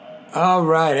All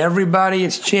right, everybody,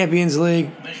 it's Champions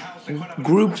League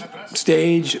group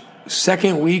stage,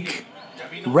 second week.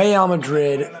 Real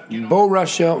Madrid,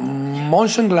 Borussia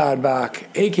Mönchengladbach,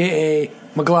 a.k.a.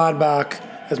 Mönchengladbach,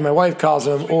 as my wife calls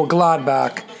him, or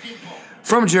Gladbach,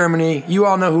 from Germany. You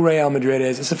all know who Real Madrid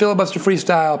is. It's the Filibuster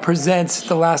Freestyle presents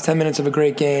the last 10 minutes of a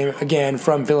great game, again,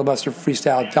 from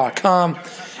filibusterfreestyle.com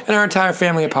and our entire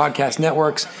family of podcast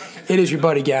networks. It is your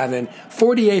buddy Gavin.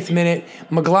 48th minute,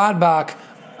 Mönchengladbach,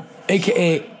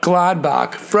 a.k.a.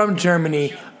 Gladbach, from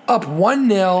Germany, up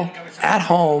 1-0 at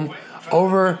home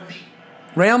over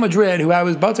Real Madrid, who I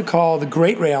was about to call the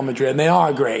great Real Madrid, and they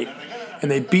are great.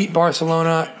 And they beat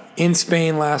Barcelona in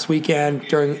Spain last weekend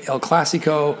during El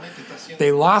Clasico.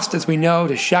 They lost, as we know,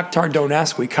 to Shakhtar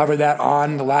Donetsk. We covered that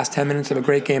on the last 10 minutes of a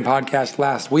great game podcast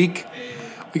last week.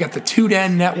 We got the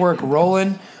 2Den network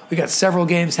rolling. We got several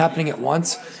games happening at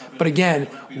once. But again,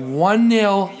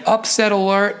 1-0 upset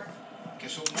alert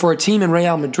for a team in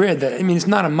Real Madrid that, I mean, it's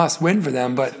not a must-win for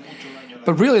them, but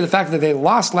really the fact that they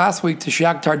lost last week to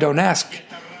Shakhtar Donetsk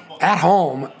at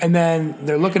home, and then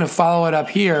they're looking to follow it up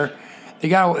here, they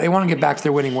want to get back to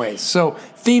their winning ways. So,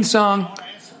 theme song,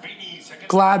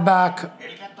 Gladbach,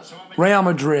 Real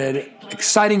Madrid,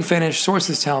 exciting finish,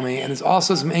 sources tell me, and there's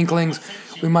also some inklings.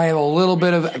 We might have a little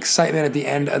bit of excitement at the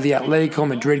end of the Atletico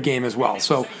Madrid game as well.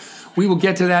 So, we will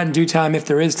get to that in due time if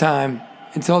there is time.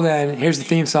 Until then, here's the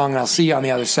theme song, and I'll see you on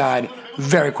the other side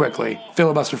very quickly.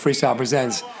 Filibuster Freestyle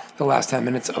presents the last 10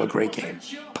 minutes of a great game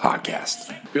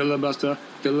podcast. Filibuster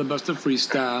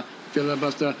Freestyle.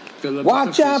 Filibuster.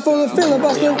 Watch out for the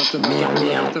filibuster. Filibuster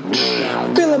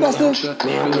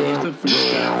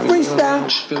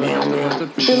Freestyle.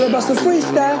 Filibuster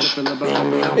Freestyle.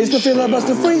 It's the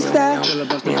Filibuster Freestyle.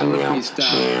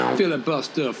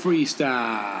 Filibuster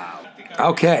Freestyle.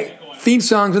 Okay, theme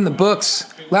songs in the books.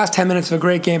 Last 10 minutes of a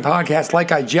great game podcast.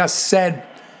 Like I just said,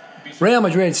 Real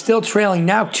Madrid still trailing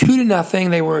now 2-0.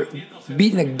 They were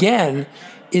beaten again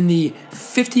in the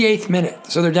 58th minute.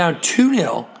 So they're down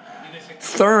 2-0.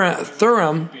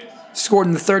 Thuram scored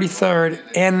in the 33rd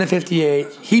and the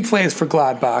 58th. He plays for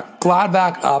Gladbach.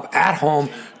 Gladbach up at home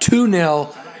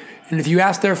 2-0. And if you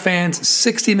ask their fans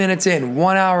 60 minutes in,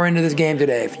 1 hour into this game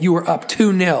today, if you were up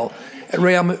 2-0 at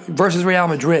versus Real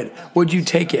Madrid, would you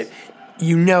take it?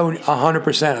 You know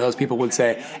 100% of those people would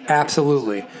say,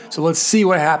 absolutely. So let's see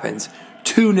what happens.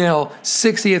 2-0,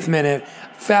 60th minute.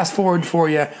 Fast forward for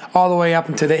you all the way up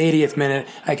into the 80th minute.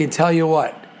 I can tell you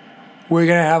what, we're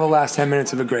going to have the last 10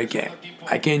 minutes of a great game.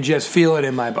 I can just feel it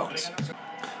in my bones.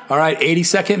 All right,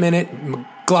 82nd minute.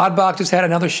 Gladbach just had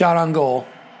another shot on goal.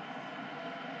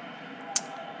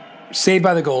 Saved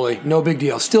by the goalie. No big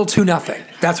deal. Still 2-0.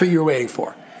 That's what you were waiting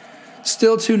for.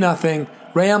 Still 2-0.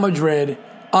 Real Madrid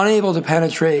unable to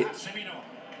penetrate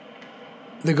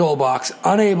the goal box,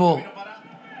 unable,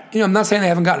 I'm not saying they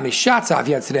haven't gotten any shots off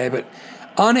yet today, but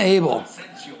unable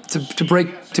to break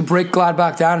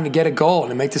Gladbach down and to get a goal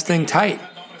and to make this thing tight.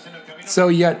 So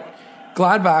you got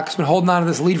Gladbach's been holding on to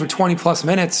this lead for 20-plus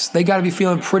minutes. They got to be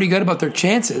feeling pretty good about their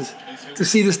chances to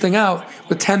see this thing out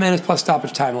with 10 minutes plus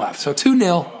stoppage time left. So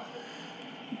 2-0.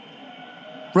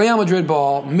 Real Madrid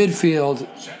ball, midfield,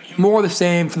 more the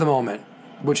same for the moment,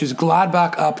 which is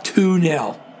Gladbach up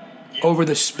 2-0 over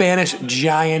the Spanish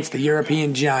giants, the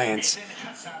European giants,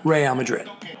 Real Madrid.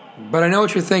 But I know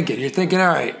what you're thinking. You're thinking, all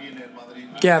right,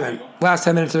 Gavin, last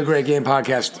 10 minutes of a great game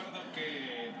podcast.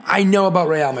 I know about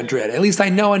Real Madrid. At least I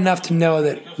know enough to know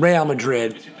that Real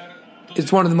Madrid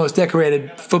is one of the most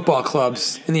decorated football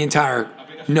clubs in the entire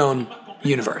known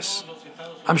universe.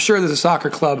 I'm sure there's a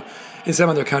soccer club in some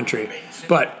other country,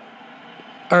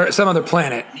 or some other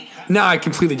planet. Now I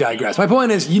completely digress. My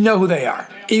point is, you know who they are.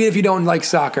 Even if you don't like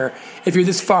soccer, if you're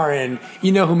this far in,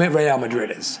 you know who Real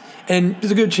Madrid is. And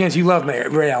there's a good chance you love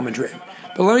Real Madrid.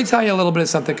 But let me tell you a little bit of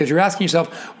something, because you're asking yourself,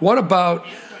 what about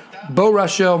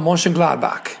Borussia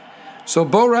Mönchengladbach? So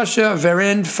Borussia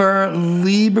Verein für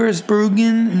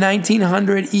Liebersbergen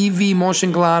 1900 EV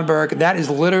Mönchengladbach. That is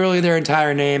literally their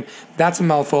entire name. That's a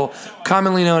mouthful.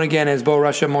 Commonly known again as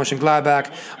Borussia Mönchengladbach.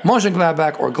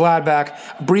 Mönchengladbach or Gladbach,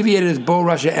 abbreviated as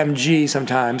Borussia MG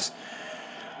sometimes.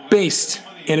 Based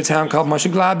in a town called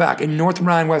Mönchengladbach in North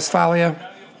Rhine-Westphalia,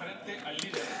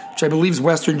 which I believe is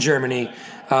Western Germany.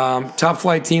 Top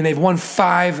flight team. They've won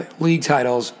 5 league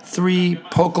titles, 3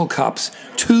 Pokal Cups,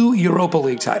 2 Europa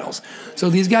League titles. So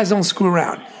these guys don't screw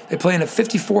around. They play in a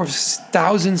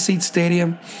 54,000-seat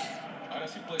stadium.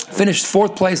 Finished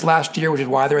 4th place last year, which is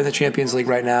why they're in the Champions League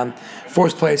right now.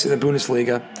 4th place in the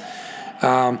Bundesliga.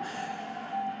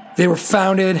 They were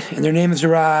founded, and their name is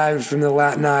derived from the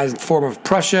Latinized form of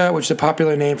Prussia, which is a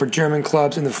popular name for German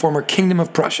clubs in the former Kingdom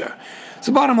of Prussia.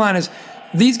 So bottom line is,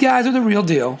 these guys are the real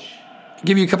deal.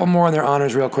 give you a couple more on their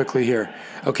honors real quickly here.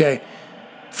 Okay,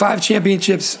 5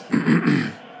 championships.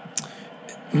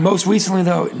 Most recently,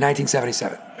 though,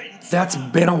 1977. That's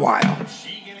been a while.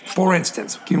 For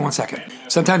instance, give me 1 second.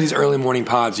 Sometimes these early morning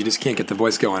pods, you just can't get the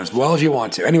voice going as well as you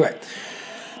want to. Anyway,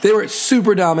 they were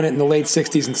super dominant in the late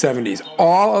 60s and 70s.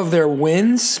 All of their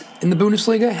wins in the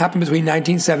Bundesliga happened between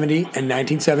 1970 and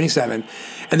 1977,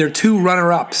 and their 2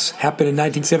 runner-ups happened in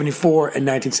 1974 and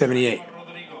 1978.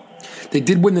 They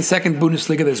did win the second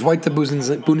Bundesliga, the Zweite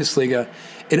Bundesliga,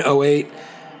 in 08.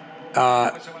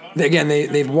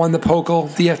 They've won the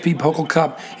DFB Pokal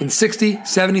Cup in 60,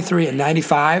 73, and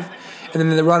 95, and then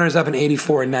the runners-up in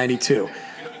 84 and 92.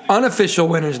 Unofficial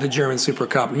winners of the German Super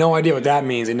Cup. No idea what that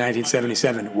means in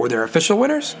 1977. Were there official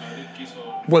winners?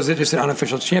 Was it just an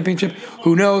unofficial championship?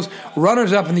 Who knows?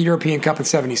 Runners-up in the European Cup in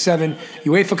 77.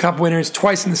 UEFA Cup winners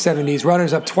twice in the 70s.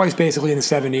 Runners-up twice basically in the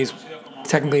 70s.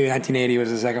 Technically 1980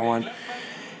 was the second one.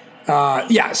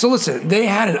 So listen, they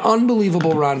had an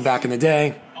unbelievable run back in the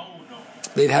day.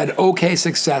 They've had okay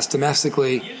success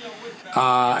domestically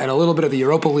and a little bit of the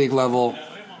Europa League level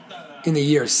in the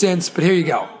years since. But here you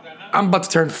go. I'm about to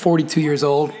turn 42 years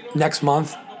old next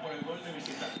month.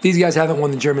 These guys haven't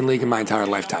won the German league in my entire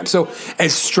lifetime. So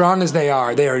as strong as they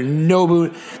are no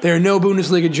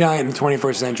Bundesliga giant in the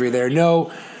 21st century. They are no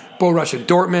Borussia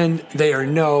Dortmund. They are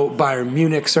no Bayern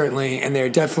Munich, certainly. And they are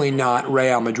definitely not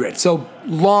Real Madrid. So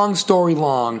long story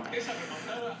long,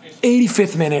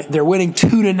 85th minute, they're winning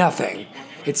 2-0.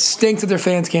 It stinks that their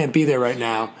fans can't be there right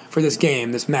now for this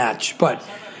game, this match. But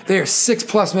they are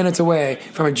 6+ minutes away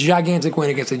from a gigantic win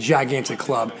against a gigantic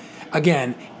club.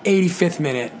 Again, 85th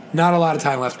minute, not a lot of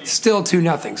time left, still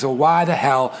 2-0. So why the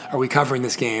hell are we covering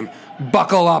this game?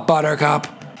 Buckle up, Buttercup.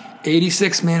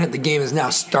 86th minute, the game is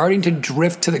now starting to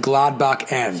drift to the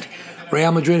Gladbach end.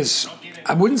 Real Madrid is,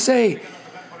 I wouldn't say,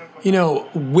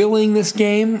 willing this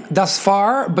game thus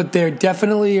far, but they're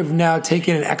definitely have now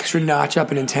taken an extra notch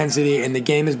up in intensity, and the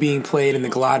game is being played in the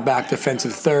Gladbach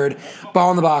defensive third.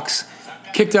 Ball in the box,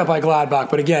 kicked up by Gladbach.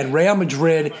 But again, Real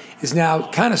Madrid is now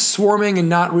kind of swarming and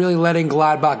not really letting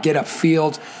Gladbach get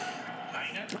upfield.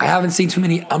 I haven't seen too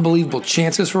many unbelievable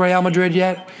chances for Real Madrid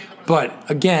yet, but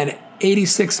again,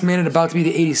 86th minute, about to be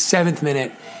the 87th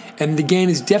minute, and the game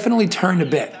is definitely turned a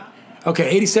bit.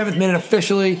 Okay, 87th minute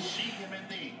officially.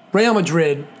 Real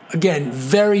Madrid, again,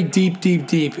 very deep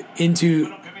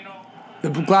into the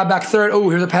Gladbach third. Oh,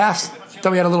 here's a pass.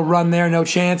 Thought we had a little run there, no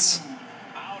chance.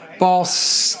 Ball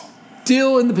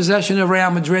still in the possession of Real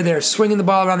Madrid. They're swinging the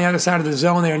ball around the other side of the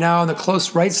zone. They are now on the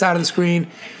close right side of the screen.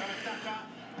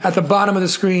 At the bottom of the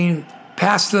screen,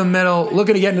 pass to the middle,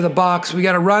 looking to get into the box. We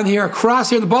got a run here, across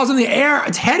here. The ball's in the air.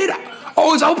 It's headed.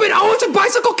 Oh, it's open. Oh, it's a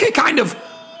bicycle kick, kind of.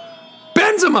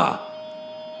 Benzema.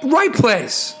 Right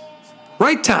place.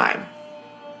 Right time.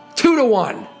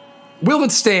 2-1. Will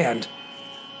it stand?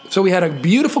 So we had a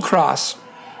beautiful cross.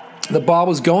 The ball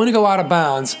was going to go out of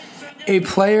bounds. A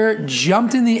player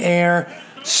jumped in the air,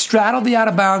 straddled the out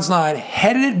of bounds line,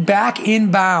 headed it back in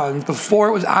bounds before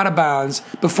it was out of bounds,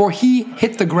 before he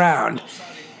hit the ground.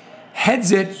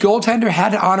 Heads it. Goaltender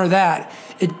had to honor that.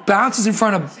 It bounces in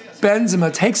front of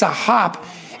Benzema, takes a hop,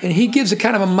 and he gives a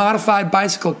kind of a modified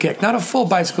bicycle kick. Not a full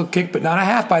bicycle kick, but not a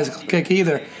half bicycle kick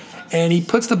either. And he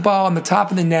puts the ball on the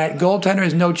top of the net. Goaltender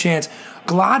has no chance.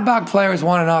 Gladbach players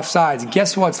want an offsides.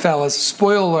 Guess what, fellas?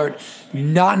 Spoiler alert,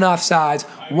 not an offsides.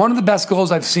 One of the best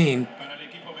goals I've seen.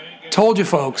 Told you,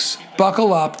 folks.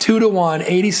 Buckle up. 2-1,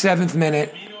 87th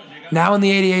minute. Now in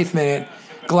the 88th minute.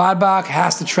 Gladbach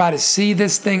has to try to see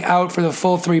this thing out for the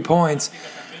full 3 points.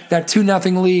 That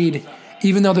 2-0 lead,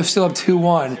 even though they're still up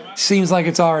 2-1, seems like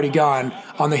it's already gone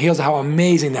on the heels of how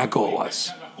amazing that goal was.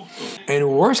 And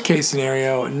worst case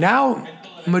scenario, now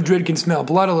Madrid can smell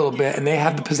blood a little bit, and they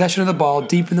have the possession of the ball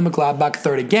deep in the Gladbach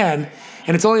third again,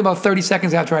 and it's only about 30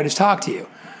 seconds after I just talked to you.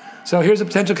 So here's a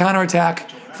potential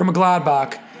counterattack from a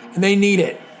Gladbach, and they need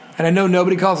it. And I know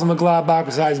nobody calls them a Gladbach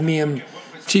besides me and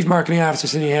Chief Marketing Officer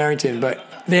Sidney Harrington, but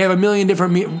they have a million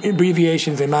different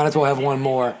abbreviations. They might as well have one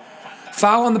more.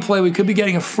 Foul on the play. We could be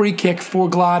getting a free kick for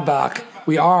Gladbach.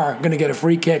 We are going to get a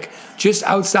free kick just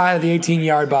outside of the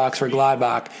 18-yard box for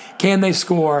Gladbach. Can they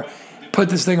score, put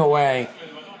this thing away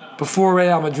before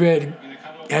Real Madrid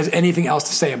has anything else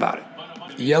to say about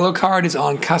it? Yellow card is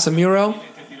on Casemiro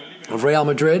of Real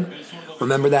Madrid.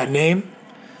 Remember that name.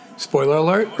 Spoiler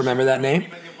alert, remember that name.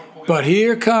 But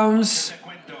here comes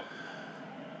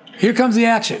the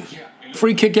action.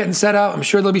 Free kick getting set up. I'm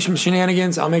sure there'll be some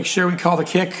shenanigans. I'll make sure we call the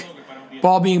kick.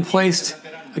 Ball being placed,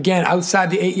 again, outside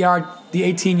the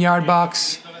 18-yard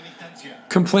box.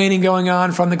 Complaining going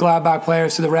on from the Gladbach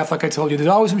players to the ref, like I told you. There's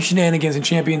always some shenanigans in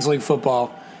Champions League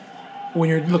football. when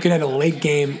you're looking at a late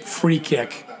game free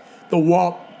kick.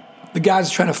 The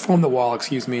guys trying to form the wall,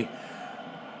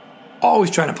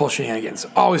 always trying to pull shenanigans,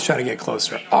 always trying to get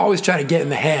closer, always trying to get in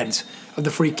the heads of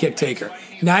the free kick taker.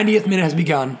 90th minute has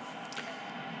begun.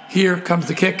 Here comes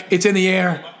the kick. It's in the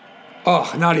air.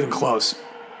 Oh, not even close.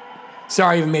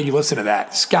 Sorry I even made you listen to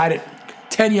that. Skied it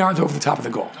 10 yards over the top of the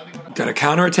goal. Got a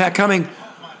counterattack coming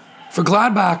for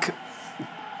Gladbach.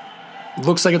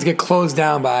 Looks like it's going to get closed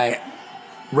down by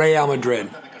Real Madrid.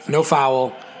 No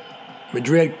foul.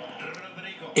 Madrid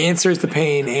answers the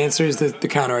pain, answers the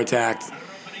counterattack.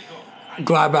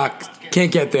 Gladbach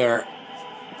can't get there.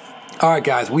 All right,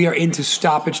 guys, we are into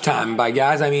stoppage time. By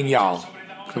guys, I mean y'all.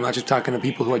 I'm not just talking to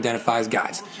people who identify as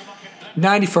guys.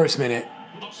 91st minute.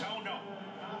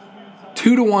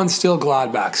 2-1 still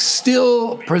Gladbach.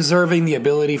 Still preserving the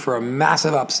ability for a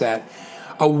massive upset.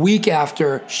 A week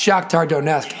after Shakhtar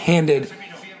Donetsk handed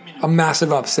a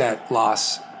massive upset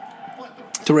loss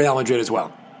to Real Madrid as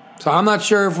well. So I'm not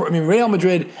sure Real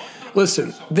Madrid,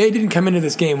 listen, they didn't come into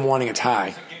this game wanting a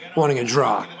tie, wanting a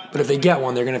draw. But if they get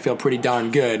one, they're going to feel pretty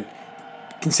darn good,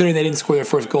 considering they didn't score their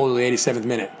first goal until the 87th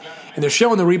minute. And they're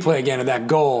showing the replay again of that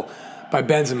goal by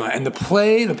Benzema. And the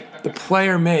play the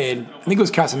player made, I think it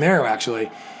was Casemiro actually,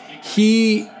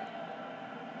 he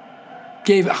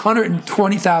gave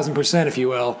 120,000%, if you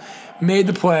will, made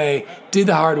the play, did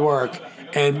the hard work,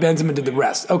 and Benzema did the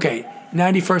rest. Okay,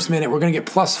 91st minute, we're going to get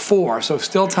 +4, so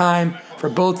still time for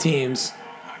both teams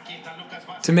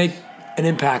to make an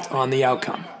impact on the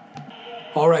outcome.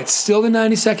 All right, still the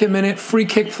 92nd minute, free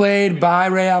kick played by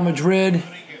Real Madrid.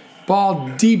 Ball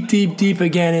deep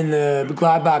again in the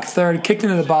Gladbach third, kicked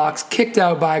into the box, kicked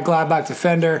out by a Gladbach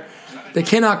defender. They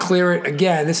cannot clear it.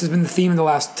 Again, this has been the theme of the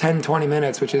last 10, 20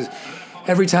 minutes, which is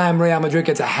every time Real Madrid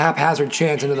gets a haphazard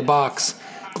chance into the box,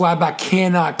 Gladbach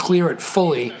cannot clear it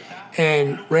fully,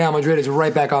 and Real Madrid is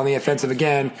right back on the offensive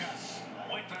again.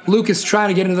 Lucas trying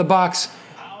to get into the box.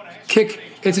 Kick.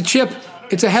 It's a chip.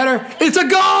 It's a header. It's a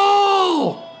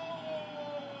goal!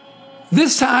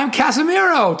 This time,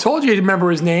 Casemiro. Told you to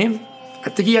remember his name. I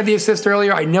think he had the assist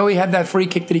earlier. I know he had that free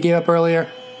kick that he gave up earlier.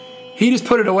 He just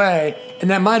put it away, and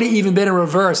that might have even been a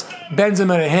reverse.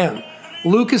 Benzema to him.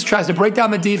 Lucas tries to break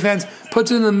down the defense,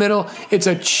 puts it in the middle. It's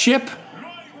a chip.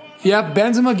 Yep,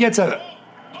 Benzema gets a...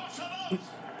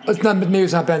 Maybe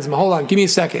it's not Benzema. Hold on, give me a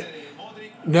second.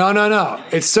 No.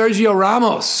 It's Sergio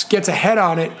Ramos. Gets a head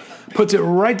on it, puts it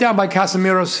right down by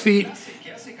Casemiro's feet.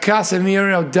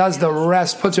 Casemiro does the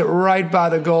rest, puts it right by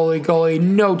the goalie. Goalie,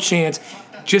 no chance.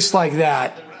 Just like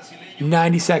that.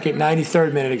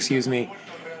 93rd minute,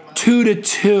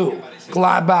 2-2.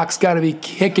 Gladbach's got to be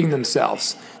kicking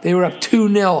themselves. They were up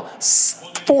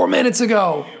 2-0 4 minutes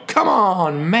ago. Come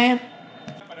on, man.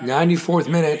 94th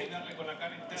minute.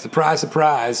 Surprise,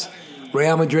 surprise.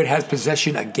 Real Madrid has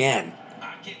possession again.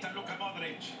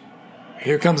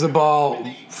 Here comes the ball,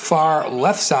 far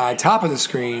left side, top of the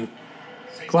screen.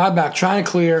 Gladbach trying to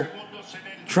clear.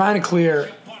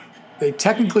 They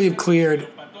technically have cleared.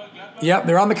 Yep,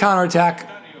 they're on the counterattack,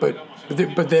 but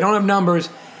they don't have numbers.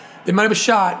 They might have a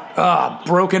shot.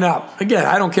 Broken up. Again,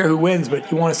 I don't care who wins,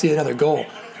 but you want to see another goal.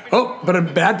 Oh, but a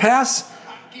bad pass.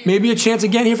 Maybe a chance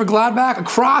again here for Gladbach. A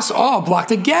cross. Oh,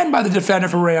 blocked again by the defender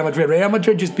for Real Madrid. Real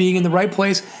Madrid just being in the right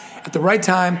place at the right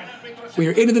time. We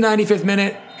are into the 95th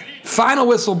minute. Final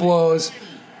whistle blows.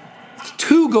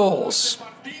 2 goals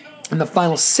in the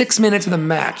final 6 minutes of the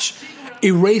match.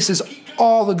 Erases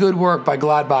all the good work by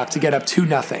Gladbach to get up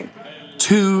 2-0.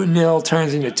 2-0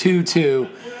 turns into 2-2.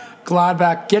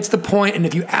 Gladbach gets the point, and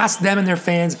if you ask them and their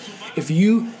fans, if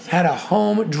you had a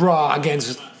home draw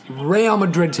against Real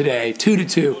Madrid today,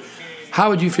 2-2, how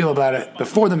would you feel about it?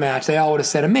 Before the match, they all would have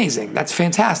said, amazing, that's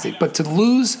fantastic. But to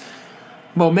lose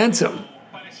momentum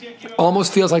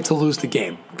almost feels like to lose the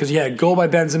game, because you had a goal by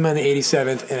Benzema in the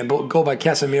 87th and a goal by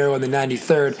Casemiro in the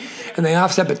 93rd, and they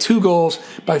offset the 2 goals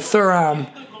by Thuram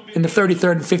in the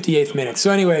 33rd and 58th minutes.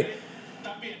 So anyway,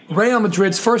 Real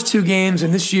Madrid's first 2 games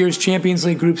in this year's Champions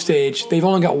League group stage, they've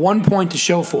only got 1 point to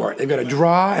show for it. They've got a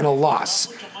draw and a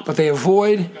loss, but they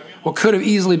avoid what could have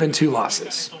easily been 2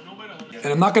 losses. And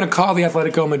I'm not going to call the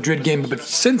Atletico Madrid game, but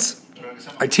since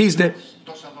I teased it,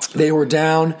 they were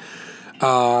down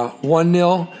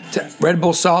 1-0 to Red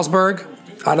Bull Salzburg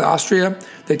out of Austria.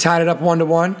 They tied it up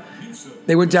 1-1.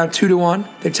 They went down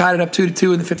 2-1. They tied it up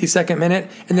 2-2 in the 52nd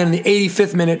minute. And then in the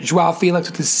 85th minute, Joao Felix,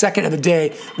 with his second of the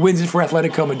day, wins it for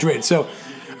Atletico Madrid. So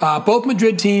both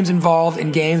Madrid teams involved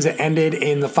in games that ended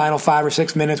in the final 5 or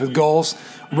 6 minutes with goals.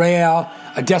 Real,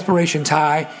 a desperation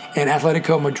tie, and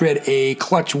Atletico Madrid, a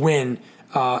clutch win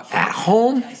at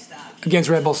home against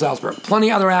Red Bull Salzburg. Plenty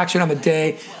of other action on the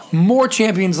day. More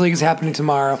Champions League is happening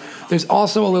tomorrow. There's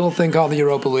also a little thing called the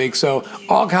Europa League, so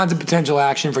all kinds of potential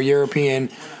action for European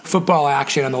football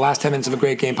action on the last 10 minutes of a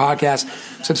Great Game podcast.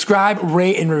 Subscribe,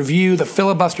 rate, and review the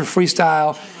Filibuster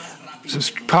Freestyle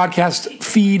podcast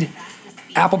feed,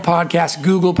 Apple Podcasts,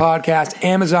 Google Podcasts,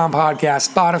 Amazon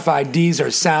Podcasts, Spotify, Deezer,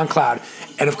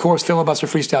 SoundCloud, and of course,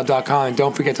 filibusterfreestyle.com. And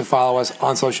don't forget to follow us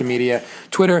on social media,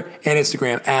 Twitter and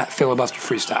Instagram at Filibuster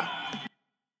Freestyle.